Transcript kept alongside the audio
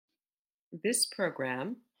This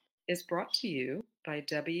program is brought to you by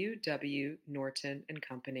W. W. Norton and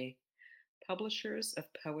Company, publishers of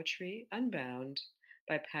Poetry Unbound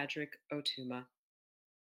by Padraig Ó Tuama.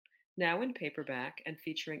 Now in paperback and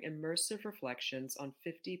featuring immersive reflections on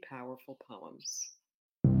 50 powerful poems.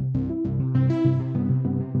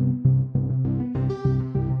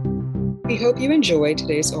 We hope you enjoy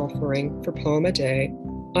today's offering for Poem a Day,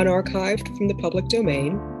 unarchived from the public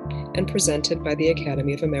domain and presented by the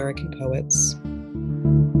Academy of American Poets.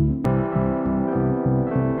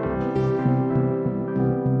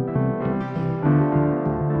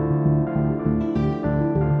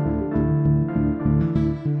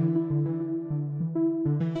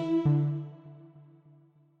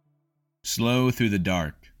 Slow Through the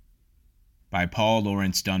Dark by Paul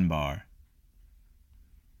Laurence Dunbar.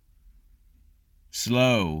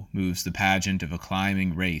 Slow moves the pageant of a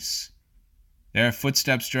climbing race. Their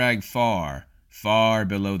footsteps drag far, far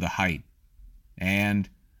below the height, and,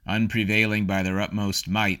 unprevailing by their utmost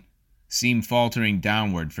might, seem faltering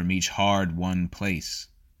downward from each hard-won place.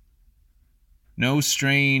 No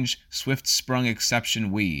strange, swift-sprung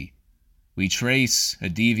exception we trace a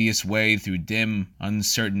devious way through dim,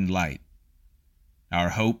 uncertain light.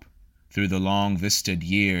 Our hope, through the long-vistaed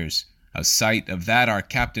years, a sight of that our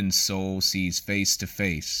captain's soul sees face to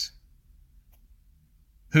face.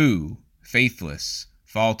 Who, faithless,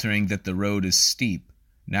 faltering that the road is steep,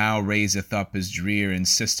 now raiseth up his drear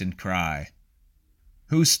insistent cry?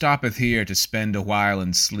 Who stoppeth here to spend a while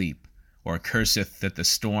in sleep, or curseth that the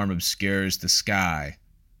storm obscures the sky?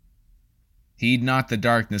 Heed not the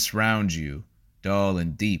darkness round you, dull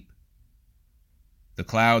and deep. The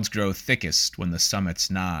clouds grow thickest when the summit's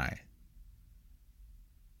nigh.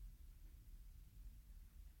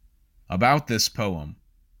 About this poem.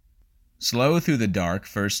 Slow Through the Dark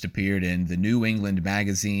first appeared in the New England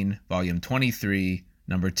Magazine, Volume 23,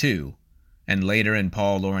 Number 2, and later in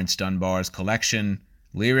Paul Laurence Dunbar's collection,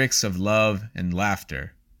 Lyrics of Love and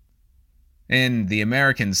Laughter. In The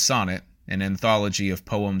American Sonnet, an anthology of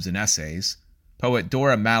poems and essays, poet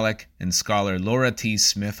Dora Malik and scholar Laura T.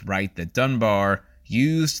 Smith write that Dunbar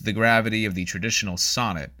used the gravity of the traditional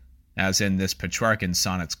sonnet, as in this Petrarchan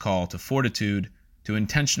sonnet's call to fortitude, to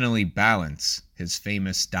intentionally balance his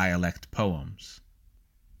famous dialect poems.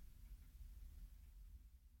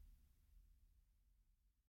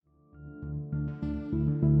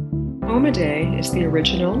 Poem a Day is the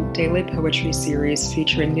original daily poetry series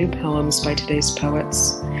featuring new poems by today's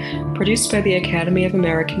poets. Produced by the Academy of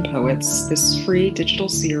American Poets, this free digital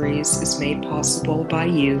series is made possible by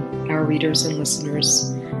you, our readers and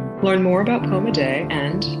listeners. Learn more about Poem a Day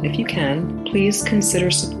and, if you can, please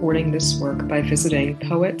consider supporting this work by visiting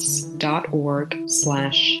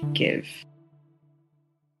poets.org/give.